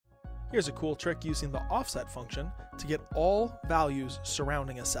Here's a cool trick using the offset function to get all values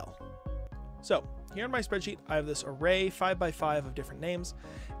surrounding a cell. So here in my spreadsheet, I have this array 5x5 of different names,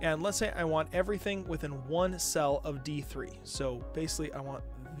 and let's say I want everything within one cell of D3. So basically I want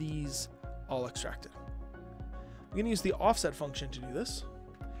these all extracted. I'm going to use the offset function to do this.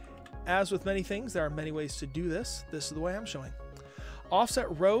 As with many things, there are many ways to do this. This is the way I'm showing.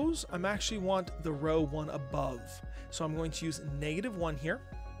 Offset rows, I actually want the row one above. So I'm going to use -1 here.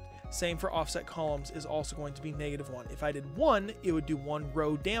 Same for offset columns is also going to be -1. If I did 1, it would do 1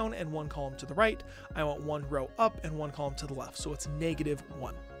 row down and 1 column to the right. I want 1 row up and 1 column to the left, so it's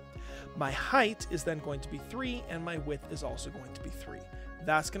 -1. My height is then going to be 3, and my width is also going to be 3.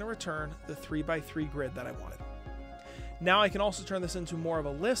 That's going to return the 3x3 grid that I wanted. Now I can also turn this into more of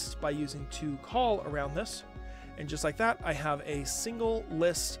a list by using toCall around this. And just like that, I have a single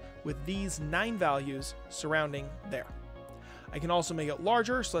list with these 9 values surrounding there. I can also make it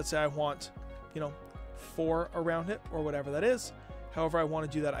larger, so let's say I want, 4 around it or whatever that is. However I want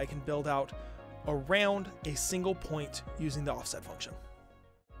to do that, I can build out around a single point using the offset function.